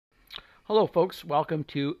Hello, folks. Welcome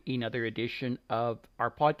to another edition of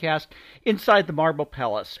our podcast, Inside the Marble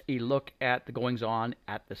Palace, a look at the goings on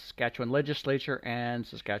at the Saskatchewan legislature and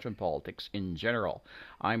Saskatchewan politics in general.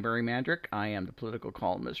 I'm Barry Mandrick. I am the political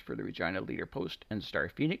columnist for the Regina Leader Post and Star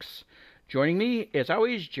Phoenix. Joining me, as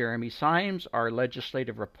always, Jeremy Symes, our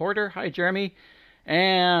legislative reporter. Hi, Jeremy.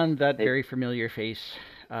 And that Hey, very familiar face,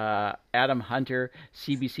 Adam Hunter,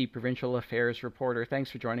 CBC Provincial Affairs reporter.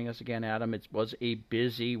 Thanks for joining us again, Adam. It was a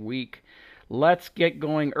busy week. Let's get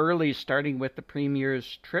going early, starting with the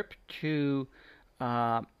Premier's trip to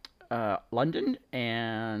uh, London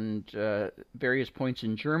and various points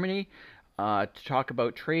in Germany to talk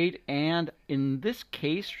about trade and, in this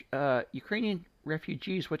case, Ukrainian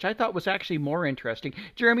refugees, which I thought was actually more interesting.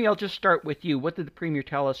 Jeremy, I'll just start with you. What did the Premier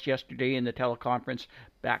tell us yesterday in the teleconference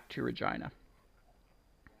back to Regina?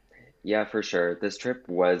 yeah, for sure. This trip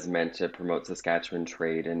was meant to promote Saskatchewan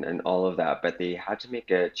trade and all of that, but they had to make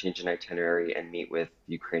a change in itinerary and meet with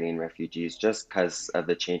Ukrainian refugees just because of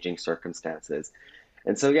the changing circumstances.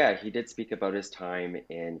 And so, yeah, he did speak about his time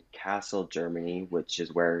in Kassel, Germany, which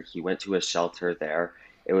is where he went to a shelter there.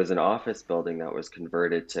 It was an office building that was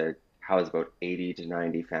converted to house about 80 to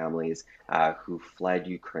 90 families who fled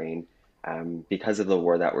Ukraine because of the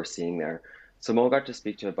war that we're seeing there. So Mo got to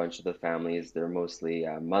speak to a bunch of the families. They're mostly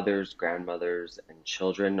mothers, grandmothers, and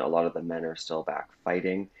children. A lot of the men are still back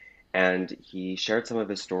fighting. And he shared some of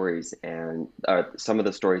his stories and some of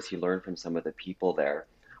the stories he learned from some of the people there.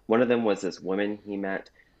 One of them was this woman he met.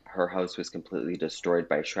 Her house was completely destroyed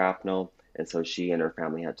by shrapnel, and so she and her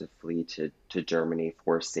family had to flee to Germany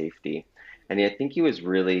for safety. And I think he was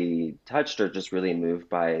really touched or just really moved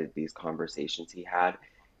by these conversations he had.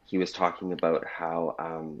 He was talking about how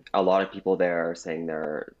a lot of people there are saying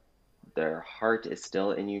their heart is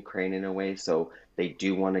still in Ukraine in a way, so they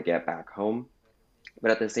do want to get back home.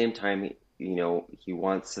 But at the same time, he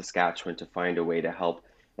wants Saskatchewan to find a way to help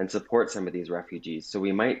and support some of these refugees. So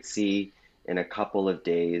we might see in a couple of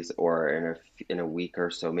days or in a week or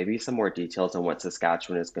so, maybe some more details on what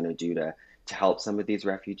Saskatchewan is going to do to help some of these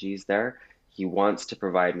refugees there. He wants to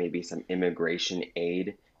provide maybe some immigration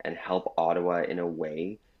aid and help Ottawa in a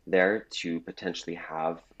way there to potentially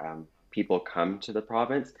have people come to the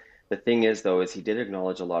province. The thing is, though, is he did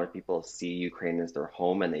acknowledge a lot of people see Ukraine as their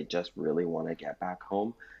home and they just really want to get back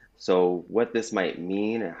home. So, what this might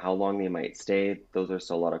mean and how long they might stay, those are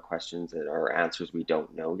still a lot of questions that are answers we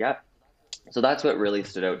don't know yet. So, that's what really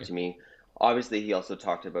stood out Yeah. to me. Obviously, he also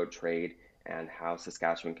talked about trade and how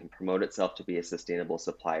Saskatchewan can promote itself to be a sustainable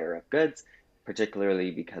supplier of goods,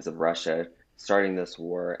 particularly because of Russia starting this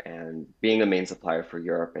war and being a main supplier for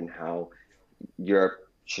Europe, and how Europe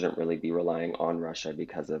shouldn't really be relying on Russia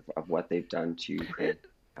because of what they've done to Ukraine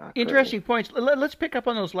currently. Interesting points. Let's pick up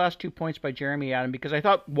on those last 2 points by Jeremy, Adam, because I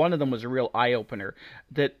thought one of them was a real eye opener.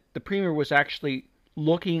 That the Premier was actually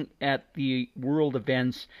looking at the world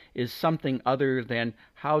events is something other than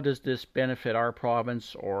how does this benefit our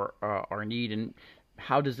province or our need, and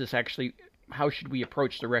how does this actually, how should we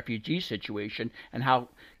approach the refugee situation, and how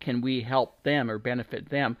can we help them or benefit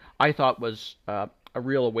them. I thought was a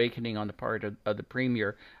real awakening on the part of the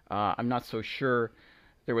Premier. I'm not so sure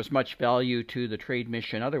there was much value to the trade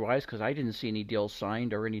mission otherwise, because I didn't see any deals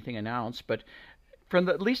signed or anything announced. But from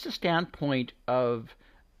at least the standpoint of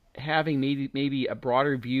having maybe a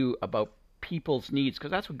broader view about people's needs,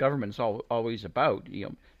 because that's what government is always about,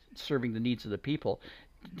 serving the needs of the people.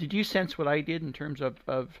 Did you sense what I did in terms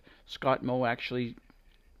of Scott Moe actually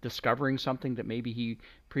discovering something that maybe he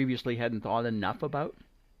previously hadn't thought enough about?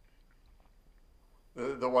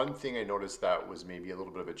 The one thing I noticed that was maybe a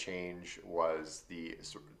little bit of a change was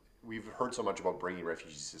we've heard so much about bringing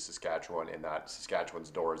refugees to Saskatchewan and that Saskatchewan's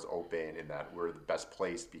door is open and that we're the best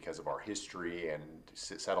placed because of our history and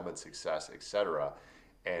settlement success, etc.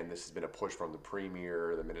 And this has been a push from the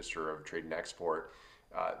Premier, the Minister of Trade and Export.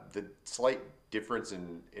 The slight difference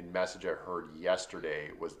in message I heard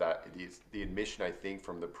yesterday was that the admission, I think,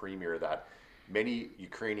 from the Premier that many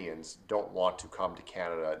Ukrainians don't want to come to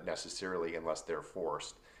Canada necessarily unless they're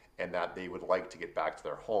forced, and that they would like to get back to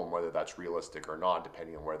their home, whether that's realistic or not,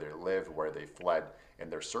 depending on where they live, where they fled, and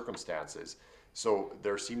their circumstances. So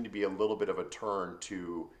there seemed to be a little bit of a turn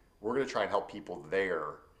to we're going to try and help people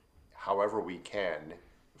there however we can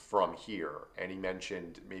from here. And he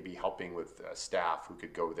mentioned maybe helping with staff who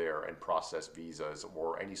could go there and process visas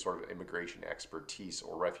or any sort of immigration expertise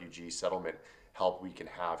or refugee settlement help we can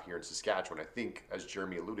have here in Saskatchewan. I think, as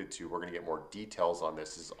Jeremy alluded to, we're going to get more details on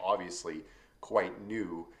this. This is obviously quite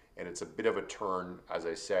new, and it's a bit of a turn, as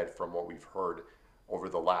I said, from what we've heard over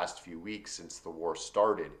the last few weeks since the war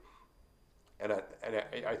started. And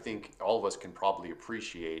I think all of us can probably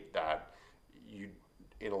appreciate that you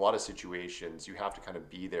in a lot of situations, you have to kind of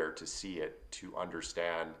be there to see it, to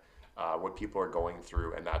understand what people are going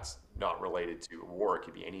through, and that's not related to war. It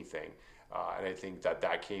could be anything. And I think that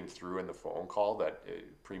that came through in the phone call that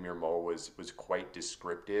Premier Moe was quite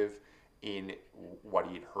descriptive in what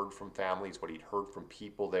he'd heard from families, what he'd heard from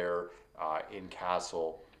people there in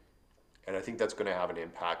Castle. And I think that's going to have an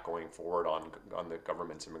impact going forward on the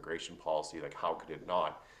government's immigration policy. Like, how could it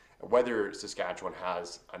not? Whether Saskatchewan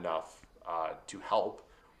has enough to help,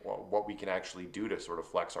 or what we can actually do to sort of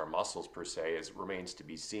flex our muscles per se, is remains to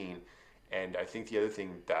be seen. And I think the other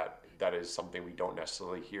thing that is something we don't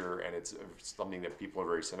necessarily hear, and it's something that people are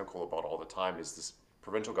very cynical about all the time, is this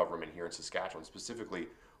provincial government here in Saskatchewan, specifically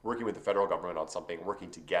working with the federal government on something, working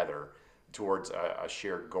together towards a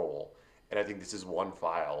shared goal. And I think this is one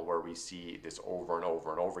file where we see this over and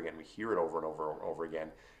over and over again. We hear it over and over and over again.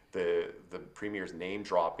 The premier's name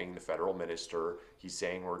dropping the federal minister. He's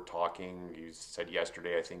saying we're talking. He said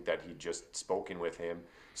yesterday, I think, that he'd just spoken with him.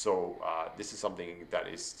 So this is something that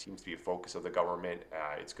seems to be a focus of the government.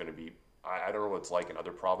 It's going to be, I don't know what it's like in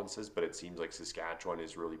other provinces, but it seems like Saskatchewan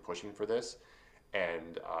is really pushing for this.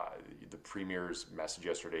 And the premier's message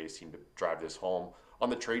yesterday seemed to drive this home. On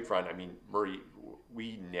the trade front, I mean, Murray,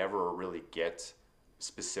 we never really get No,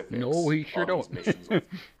 specifics we sure on don't. these missions.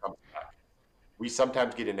 We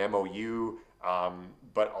sometimes get an MOU,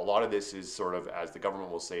 but a lot of this is sort of, as the government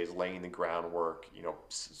will say, is laying the groundwork,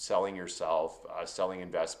 selling yourself, selling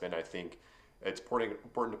investment. I think it's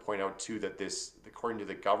important to point out too that this, according to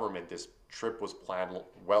the government, this trip was planned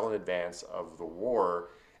well in advance of the war,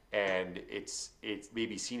 and it's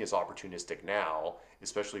maybe seen as opportunistic now,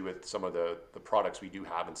 especially with some of the products we do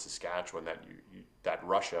have in Saskatchewan that that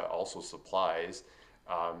Russia also supplies,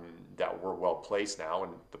 that we're well placed now.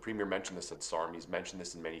 And the premier mentioned this at SARM. He's mentioned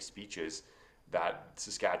this in many speeches, that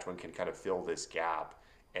Saskatchewan can kind of fill this gap.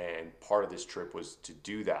 And part of this trip was to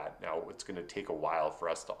do that. Now, it's going to take a while for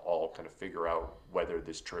us to all kind of figure out whether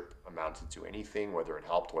this trip amounted to anything, whether it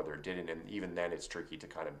helped, whether it didn't. And even then, it's tricky to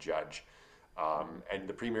kind of judge. And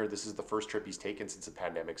the premier, this is the first trip he's taken since the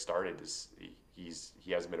pandemic started.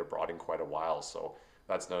 He hasn't been abroad in quite a while. So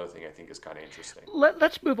that's another thing I think is kind of interesting.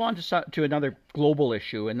 Let's move on to another global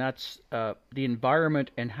issue, and that's the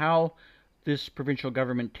environment and how this provincial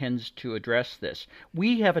government tends to address this.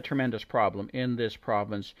 We have a tremendous problem in this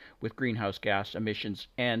province with greenhouse gas emissions,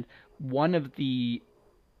 and one of the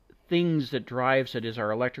things that drives it is our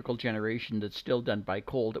electrical generation that's still done by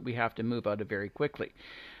coal that we have to move out of very quickly.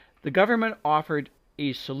 The government offered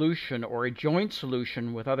a solution, or a joint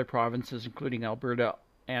solution, with other provinces, including Alberta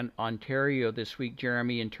and Ontario this week,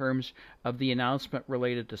 Jeremy, in terms of the announcement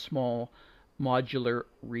related to small modular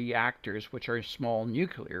reactors, which are small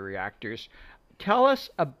nuclear reactors. Tell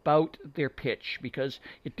us about their pitch, because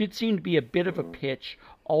it did seem to be a bit of a pitch,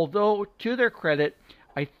 although, to their credit,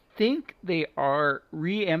 I think they are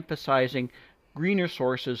re-emphasizing greener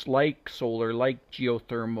sources like solar, like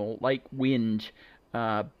geothermal, like wind,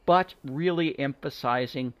 but really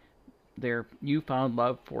emphasizing their newfound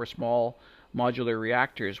love for small modular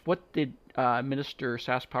reactors. What did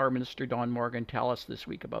Sask Power Minister Don Morgan tell us this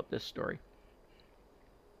week about this story?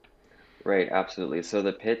 Right, absolutely. So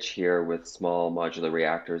the pitch here with small modular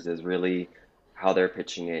reactors is really how they're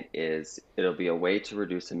pitching it is it'll be a way to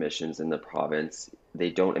reduce emissions in the province.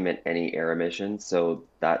 They don't emit any air emissions, so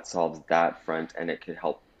that solves that front, and it could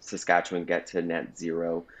help Saskatchewan get to net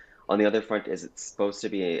zero. On the other front is it's supposed to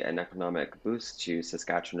be an economic boost to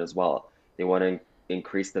Saskatchewan as well. They want to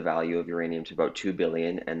increase the value of uranium to about 2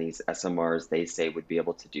 billion, and these SMRs, they say, would be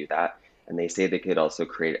able to do that. And they say they could also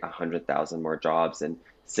create 100,000 more jobs and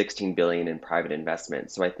 16 billion in private investment.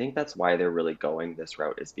 So I think that's why they're really going this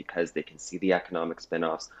route, is because they can see the economic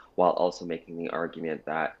spin-offs while also making the argument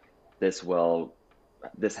that this will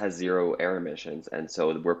this has zero air emissions, and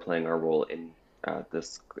so we're playing our role in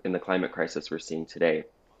the climate crisis we're seeing today.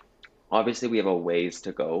 Obviously, we have a ways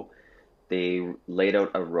to go. They laid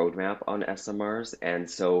out a roadmap on SMRs, and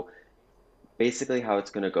so basically how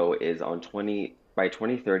it's going to go is by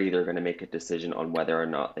 2030 they're going to make a decision on whether or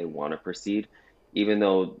not they want to proceed. Even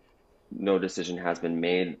though no decision has been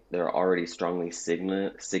made, they're already strongly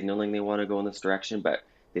signaling they want to go in this direction, but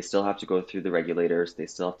they still have to go through the regulators, they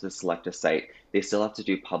still have to select a site, they still have to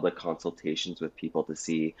do public consultations with people to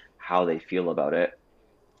see how they feel about it.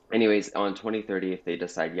 Anyways, on 2030, if they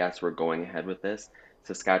decide, yes, we're going ahead with this,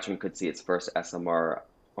 Saskatchewan could see its first SMR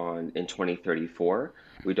in 2034.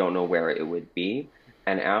 We don't know where it would be.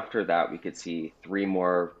 And after that, we could see 3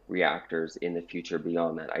 more reactors in the future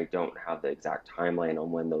beyond that. I don't have the exact timeline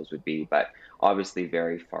on when those would be, but obviously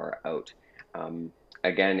very far out. Um,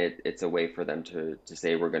 again, it's a way for them to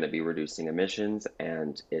say we're going to be reducing emissions.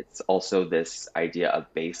 And it's also this idea of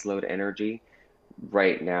baseload energy.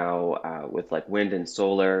 Right now, with like wind and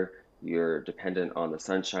solar, you're dependent on the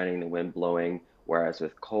sun shining, the wind blowing, whereas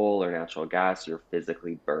with coal or natural gas, you're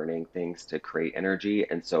physically burning things to create energy.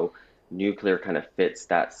 And so nuclear kind of fits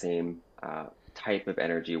that same type of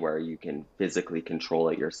energy where you can physically control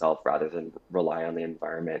it yourself rather than rely on the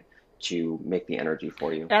environment to make the energy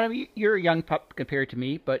for you. Adam, you're a young pup compared to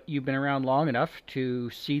me, but you've been around long enough to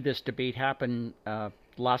see this debate happen.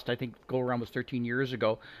 Last, I think, go around was 13 years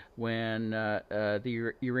ago when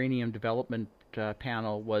the uranium development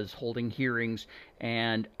panel was holding hearings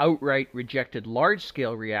and outright rejected large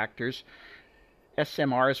scale reactors.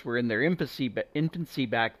 SMRs were in their infancy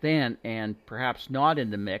back then and perhaps not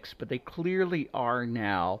in the mix, but they clearly are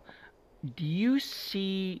now. Do you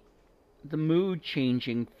see the mood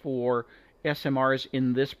changing for SMRs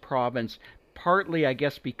in this province, partly, I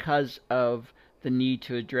guess, because of the need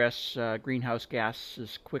to address greenhouse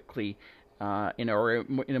gases quickly in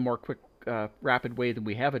a more quick, rapid way than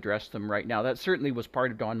we have addressed them right now. That certainly was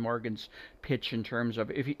part of Don Morgan's pitch in terms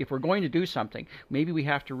of if we're going to do something, maybe we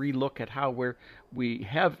have to relook at how we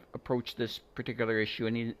have approached this particular issue.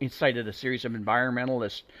 And he cited a series of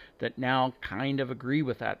environmentalists that now kind of agree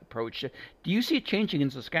with that approach. Do you see it changing in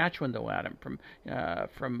Saskatchewan, though, Adam,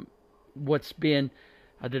 from what's been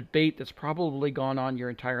a debate that's probably gone on your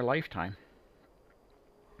entire lifetime?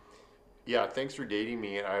 Yeah, thanks for dating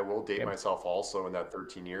me. And I will date Okay. myself also in that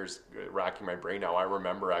 13 years, racking my brain now. I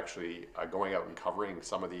remember actually going out and covering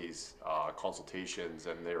some of these consultations,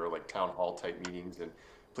 and they were like town hall type meetings in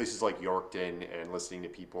places like Yorkton, and listening to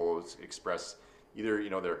people express either,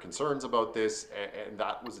 their concerns about this. And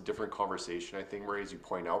that was a different conversation, I think, Marie, as you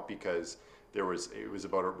point out, because it was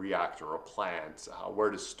about a reactor, a plant,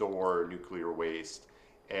 where to store nuclear waste,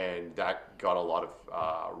 and that got a lot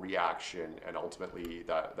of reaction. And ultimately,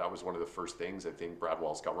 that was one of the first things I think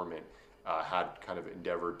Bradwell's government had kind of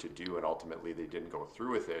endeavored to do, and ultimately they didn't go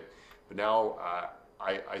through with it. But now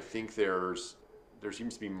I think there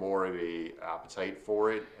seems to be more of a appetite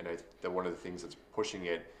for it, and that one of the things that's pushing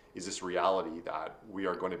it is this reality that we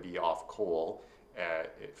are going to be off coal,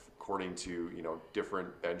 according to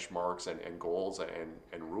different benchmarks and goals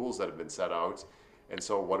and rules that have been set out. And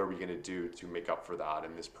so, what are we going to do to make up for that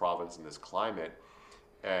in this province, in this climate?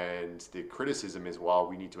 And the criticism is, well,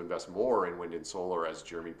 we need to invest more in wind and solar, as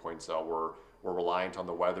Jeremy points out. We're reliant on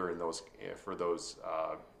the weather in those for those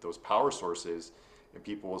power sources. And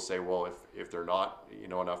people will say, well, if they're not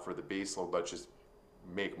enough for the baseload, let's just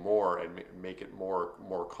make more and make it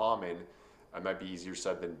more common. It might be easier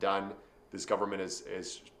said than done. This government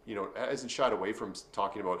hasn't shied away from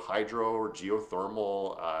talking about hydro or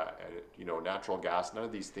geothermal, natural gas. None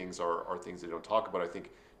of these things are things they don't talk about. I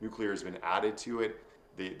think nuclear has been added to it.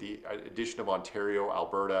 The addition of Ontario,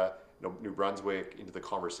 Alberta, New Brunswick into the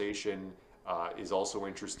conversation is also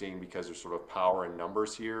interesting, because there's sort of power in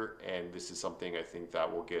numbers here, and this is something I think that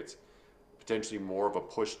will get potentially more of a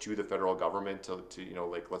push to the federal government to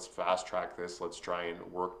like, let's fast track this, let's try and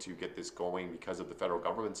work to get this going because of the federal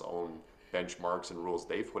government's own benchmarks and rules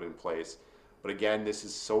they've put in place. But again, this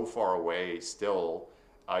is so far away still.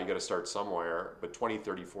 You got to start somewhere. But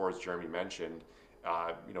 2034, as Jeremy mentioned,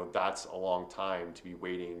 that's a long time to be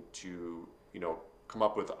waiting to come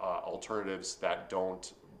up with alternatives that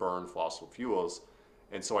don't burn fossil fuels.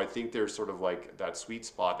 And so I think there's sort of like that sweet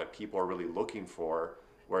spot that people are really looking for,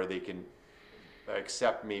 where they can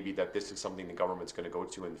accept maybe that this is something the government's going to go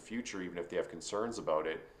to in the future, even if they have concerns about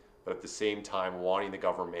it, but at the same time wanting the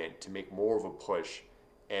government to make more of a push.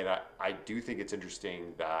 And I do think it's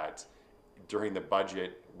interesting that during the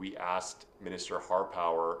budget, we asked Minister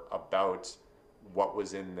Harpower about what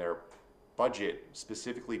was in their budget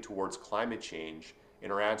specifically towards climate change.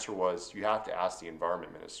 And her answer was, you have to ask the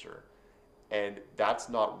environment minister. And that's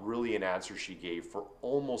not really an answer she gave for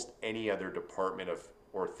almost any other department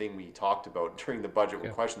or thing we talked about during the budget when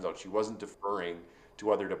Yeah. questions out. She wasn't deferring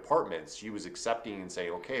to other departments. She was accepting and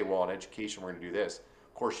saying, okay, well, on education, we're going to do this.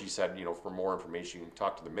 Of course, she said, for more information, you can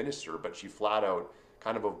talk to the minister, but she flat out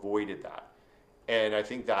kind of avoided that. And I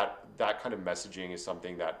think that kind of messaging is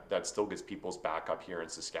something that still gets people's back up here in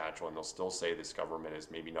Saskatchewan. They'll still say this government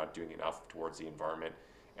is maybe not doing enough towards the environment.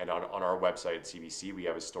 And on our website at CBC, we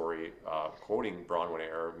have a story quoting Bronwyn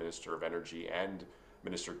Eyre, Minister of Energy, and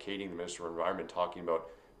Minister Kading, the Minister of Environment, talking about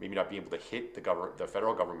maybe not being able to hit the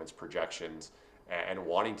federal government's projections, and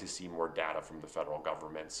wanting to see more data from the federal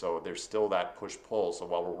government. So there's still that push-pull. So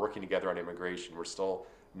while we're working together on immigration, we're still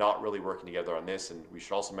not really working together on this. And we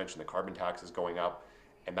should also mention the carbon tax is going up,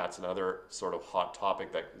 and that's another sort of hot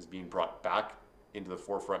topic that is being brought back into the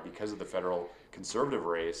forefront because of the federal conservative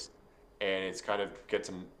race, and it's kind of get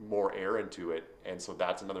some more air into it. And so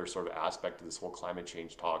that's another sort of aspect of this whole climate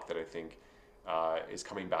change talk that I think is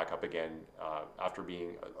coming back up again after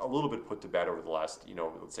being a little bit put to bed over the last,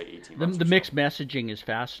 let's say 18 The months or the so. mixed messaging is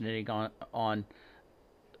fascinating on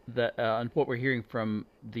what we're hearing from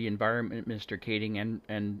the Environment Minister Kading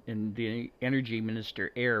and the Energy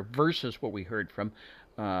Minister Air versus what we heard from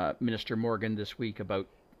Minister Morgan this week about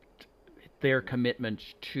their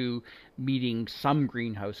commitment to meeting some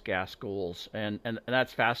greenhouse gas goals, and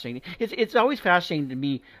that's fascinating. It's always fascinating to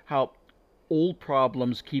me how old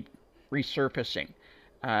problems keep resurfacing.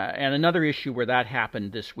 And another issue where that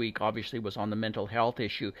happened this week, obviously, was on the mental health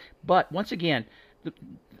issue. But once again, the,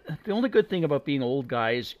 the only good thing about being old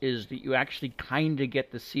guys is that you actually kind of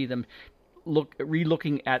get to see them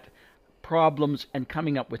re-looking at problems and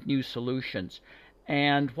coming up with new solutions.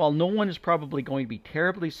 And while no one is probably going to be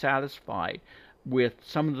terribly satisfied with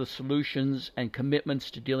some of the solutions and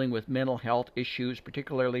commitments to dealing with mental health issues,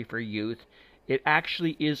 particularly for youth, it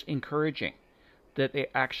actually is encouraging that they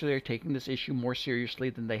actually are taking this issue more seriously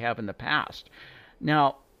than they have in the past.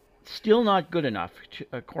 Now, still not good enough,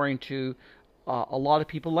 according to a lot of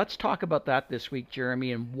people. Let's talk about that this week,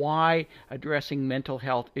 Jeremy, and why addressing mental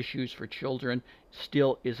health issues for children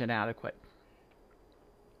still is inadequate.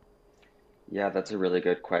 Yeah, that's a really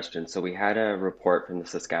good question. So we had a report from the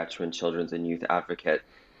Saskatchewan Children's and Youth Advocate,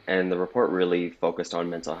 and the report really focused on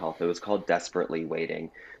mental health. It was called Desperately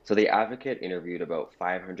Waiting. So the advocate interviewed about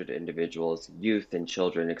 500 individuals, youth and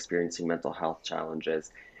children experiencing mental health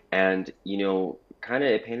challenges. And, kind of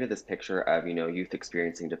it painted this picture of, youth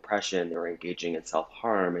experiencing depression, they were engaging in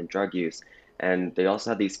self-harm and drug use. And they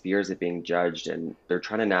also had these fears of being judged, and they're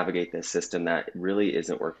trying to navigate this system that really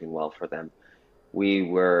isn't working well for them.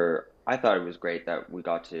 I thought it was great that we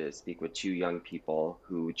got to speak with two young people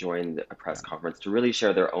who joined a press conference to really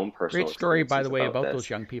share their own Great personal story, by experiences the way, about about those this.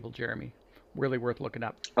 young people, Jeremy. Really worth looking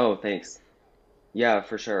up. Oh, thanks. Yeah,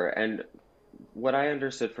 for sure. And what I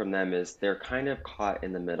understood from them is they're kind of caught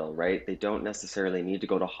in the middle, right? They don't necessarily need to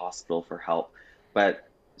go to hospital for help, but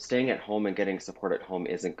staying at home and getting support at home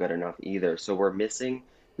isn't good enough either. So we're missing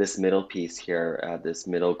this middle piece here, this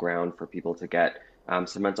middle ground for people to get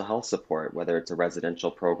some mental health support, whether it's a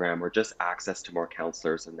residential program or just access to more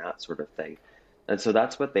counselors and that sort of thing. And so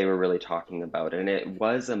that's what they were really talking about. And it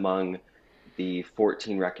was among the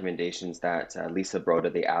 14 recommendations that Lisa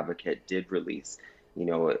Broda, the advocate, did release.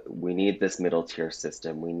 We need this middle tier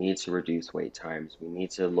system. We need to reduce wait times. We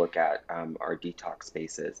need to look at our detox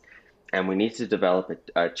spaces. And we need to develop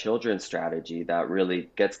a children's strategy that really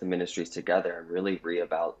gets the ministries together and really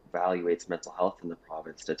reevaluates mental health in the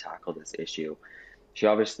province to tackle this issue. She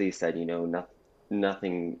obviously said,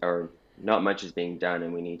 nothing or not much is being done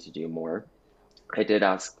and we need to do more. I did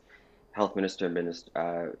ask Health Minister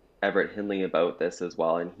Everett Hindley about this as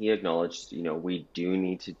well, and he acknowledged, we do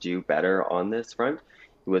need to do better on this front.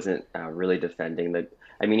 He wasn't really defending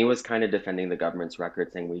he was kind of defending the government's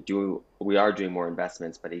record, saying we are doing more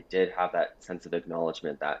investments, but he did have that sense of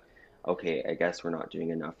acknowledgement that, okay, I guess we're not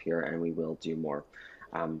doing enough here, and we will do more.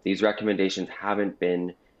 These recommendations haven't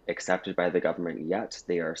been accepted by the government yet.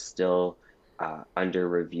 They are still under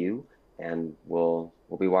review, and we'll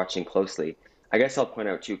be watching closely. I guess I'll point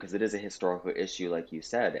out too, because it is a historical issue, like you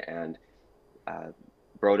said, and uh,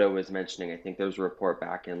 Brodo was mentioning, I think there was a report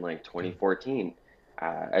back in like 2014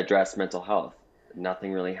 addressed mental health.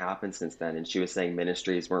 Nothing really happened since then, and she was saying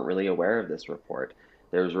ministries weren't really aware of this report.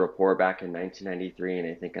 There was a report back in 1993, and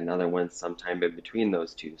I think another one sometime in between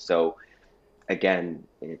those two. So again,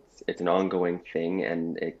 it's an ongoing thing,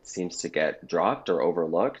 and it seems to get dropped or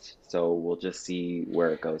overlooked. So we'll just see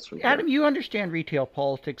where it goes from Adam, here. you understand retail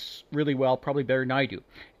politics really well, probably better than I do.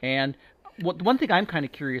 And one thing I'm kind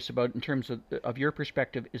of curious about in terms of your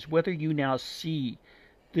perspective is whether you now see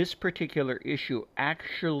this particular issue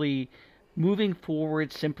actually moving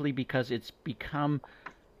forward simply because it's become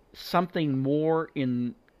something more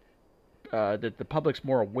in that the public's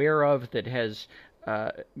more aware of, that has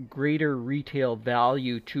uh, greater retail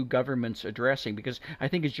value to governments addressing. Because I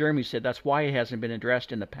think, as Jeremy said, that's why it hasn't been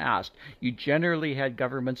addressed in the past. You generally had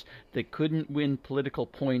governments that couldn't win political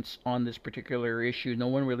points on this particular issue. No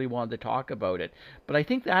one really wanted to talk about it. But I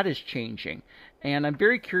think that is changing. And I'm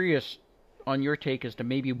very curious on your take as to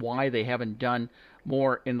maybe why they haven't done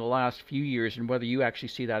more in the last few years, and whether you actually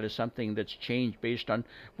see that as something that's changed based on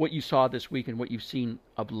what you saw this week and what you've seen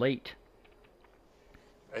of late.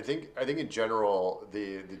 I think in general,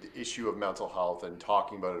 the issue of mental health and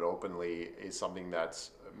talking about it openly is something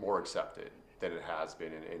that's more accepted than it has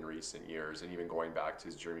been in recent years. And even going back to,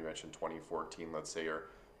 as Jeremy mentioned, 2014, let's say, or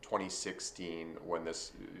 2016, when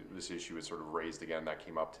this this issue is sort of raised again. That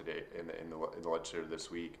came up today in the legislature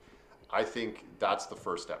this week. I think that's the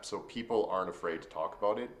first step. So people aren't afraid to talk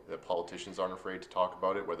about it. The politicians aren't afraid to talk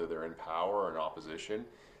about it, whether they're in power or in opposition.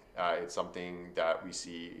 It's something that we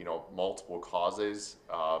see, multiple causes.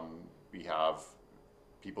 We have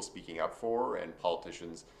people speaking up for, and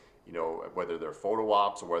politicians, whether they're photo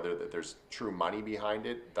ops or whether there's true money behind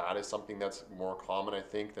it. That is something that's more common, I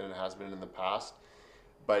think, than it has been in the past.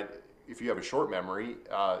 But if you have a short memory,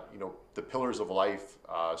 the Pillars of Life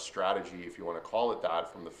strategy, if you want to call it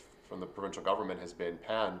that, from the provincial government has been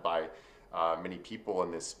panned by many people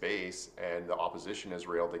in this space, and the opposition has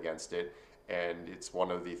railed against it. And it's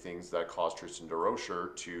one of the things that caused Tristan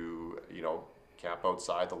DeRocher to, camp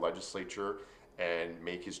outside the legislature and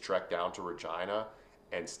make his trek down to Regina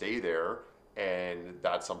and stay there. And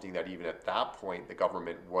that's something that even at that point, the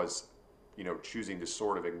government was, choosing to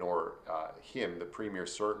sort of ignore him. The premier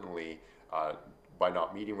certainly, by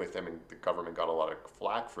not meeting with him, and the government got a lot of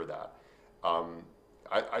flack for that.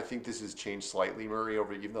 I think this has changed slightly, Murray,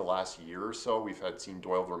 over even the last year or so. We've seen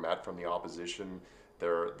Doyle Vermette from the opposition,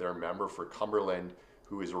 their member for Cumberland,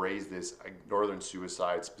 who has raised this northern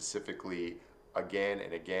suicide specifically again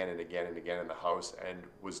and again and again and again in the House, and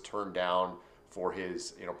was turned down for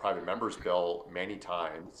his private member's bill many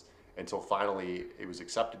times, until finally it was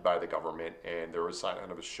accepted by the government, and there was kind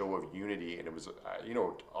of a show of unity, and it was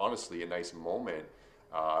honestly a nice moment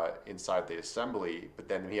inside the assembly. But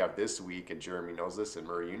then we have this week, and Jeremy knows this, and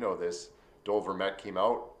Murray, you know this, Doyle Vermette came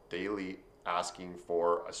out daily asking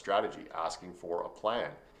for a strategy, asking for a plan.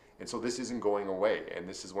 And so this isn't going away. And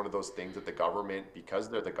this is one of those things that the government, because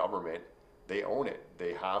they're the government, they own it.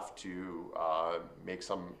 They have to make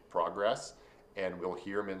some progress. And we'll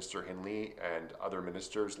hear Minister Hindley and other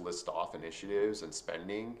ministers list off initiatives and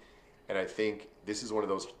spending. And I think this is one of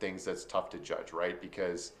those things that's tough to judge, right?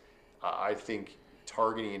 Because I think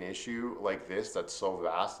targeting an issue like this that's so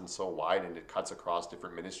vast and so wide, and it cuts across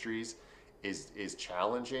different ministries, is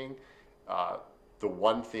challenging. The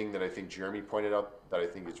one thing that I think Jeremy pointed out that I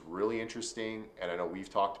think is really interesting, and I know we've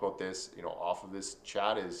talked about this, off of this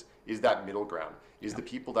chat, is that middle ground. Is the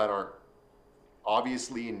people that aren't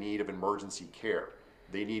obviously in need of emergency care,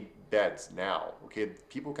 they need beds now. Okay,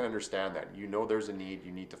 people can understand that. There's a need,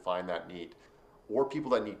 you need to find that need. Or people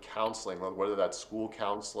that need counseling, whether that's school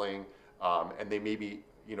counseling, and they may be,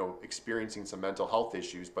 experiencing some mental health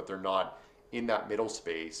issues, but they're not in that middle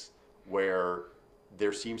space where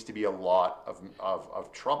there seems to be a lot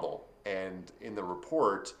of trouble. And in the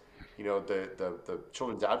report, the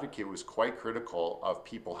Children's Advocate was quite critical of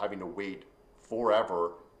people having to wait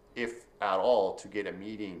forever, if at all, to get a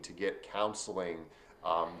meeting, to get counseling.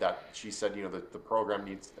 That she said, the program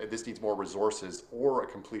needs more resources or a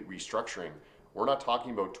complete restructuring. We're not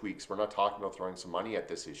talking about tweaks. We're not talking about throwing some money at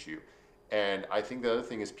this issue. And I think the other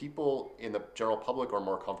thing is people in the general public are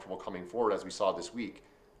more comfortable coming forward, as we saw this week,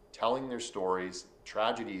 telling their stories,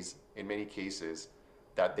 tragedies in many cases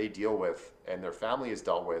that they deal with and their family has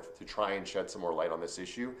dealt with, to try and shed some more light on this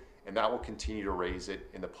issue. And that will continue to raise it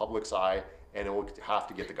in the public's eye, and it will have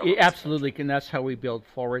to get the government. Absolutely, and that's how we build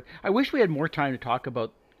forward. I wish we had more time to talk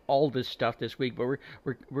about all this stuff this week, but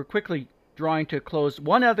we're quickly drawing to a close.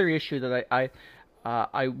 One other issue that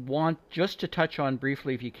I want just to touch on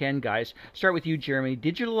briefly, if you can, guys. Start with you, Jeremy.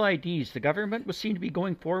 Digital IDs. The government was seen to be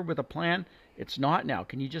going forward with a plan. It's not now.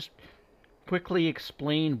 Can you just quickly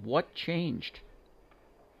explain what changed?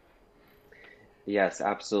 Yes,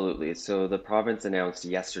 absolutely. So the province announced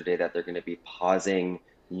yesterday that they're going to be pausing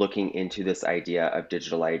looking into this idea of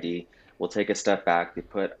digital ID. We'll take a step back. They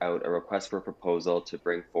put out a request for proposal to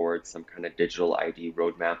bring forward some kind of digital ID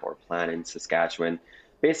roadmap or plan in Saskatchewan.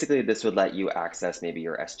 Basically, this would let you access maybe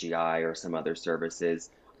your SGI or some other services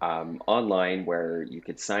online, where you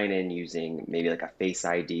could sign in using maybe like a Face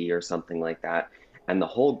ID or something like that. And the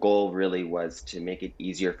whole goal really was to make it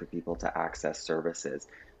easier for people to access services.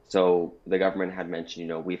 So the government had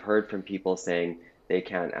mentioned, we've heard from people saying they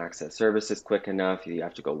can't access services quick enough. You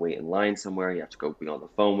have to go wait in line somewhere. You have to go be on the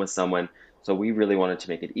phone with someone. So we really wanted to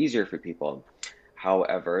make it easier for people.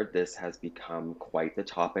 However, this has become quite the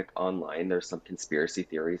topic online. There's some conspiracy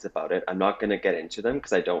theories about it. I'm not going to get into them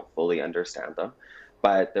because I don't fully understand them.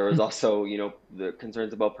 But there was also, the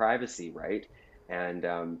concerns about privacy, right?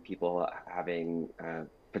 And people having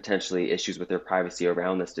potentially issues with their privacy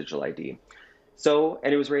around this digital ID. So,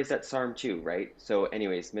 and it was raised at SARM too, right? So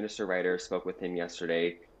anyways, Minister Ryder spoke with him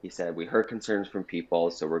yesterday. He said, we heard concerns from people,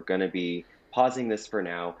 so we're going to be pausing this for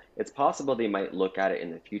now. It's possible they might look at it in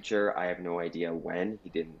the future. I have no idea when. He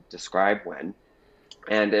didn't describe when.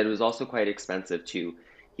 And it was also quite expensive too.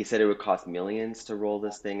 He said it would cost millions to roll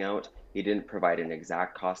this thing out. He didn't provide an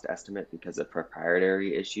exact cost estimate because of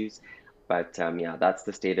proprietary issues. But yeah, that's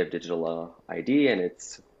the state of digital ID, and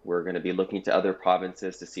we're going to be looking to other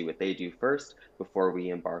provinces to see what they do first before we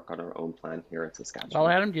embark on our own plan here in Well,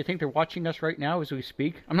 Saskatchewan. Adam, do you think they're watching us right now as we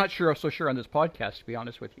speak? I'm not sure, so sure on this podcast, to be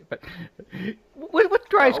honest with you. But what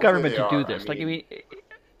drives Hopefully government they to do are. I this? Like, I mean, mean,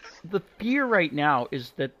 the fear right now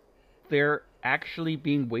is that they're actually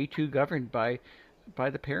being way too governed by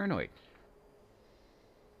the paranoid.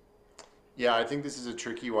 yeah, I think this is a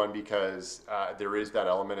tricky one because there is that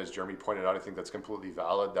element, as Jeremy pointed out. I think that's completely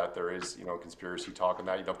valid. That there is, conspiracy talk on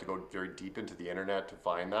that. You don't have to go very deep into the internet to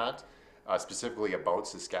find that, specifically about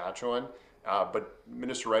Saskatchewan. But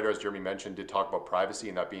Minister Ryder, as Jeremy mentioned, did talk about privacy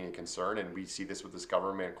and that being a concern, and we see this with this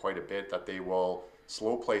government quite a bit. That they will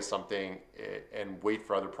slow play something and wait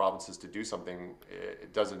for other provinces to do something.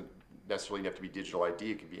 It doesn't necessarily have to be digital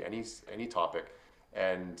ID. It could be any topic,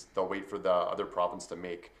 and they'll wait for the other province to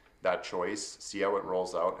make that choice, see how it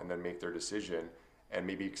rolls out, and then make their decision and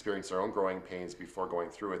maybe experience their own growing pains before going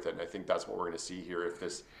through with it. And I think that's what we're going to see here if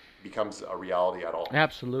this becomes a reality at all.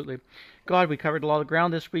 Absolutely. God, we covered a lot of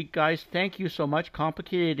ground this week, guys. Thank you so much.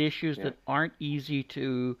 Complicated issues Yeah. that aren't easy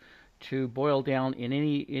to boil down in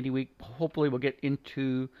any week. Hopefully, we'll get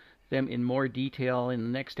into them in more detail in the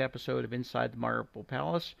next episode of Inside the Marble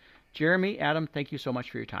Palace. Jeremy, Adam, thank you so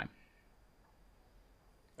much for your time.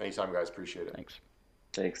 Anytime, guys. Appreciate it. Thanks.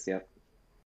 Thanks. Yeah.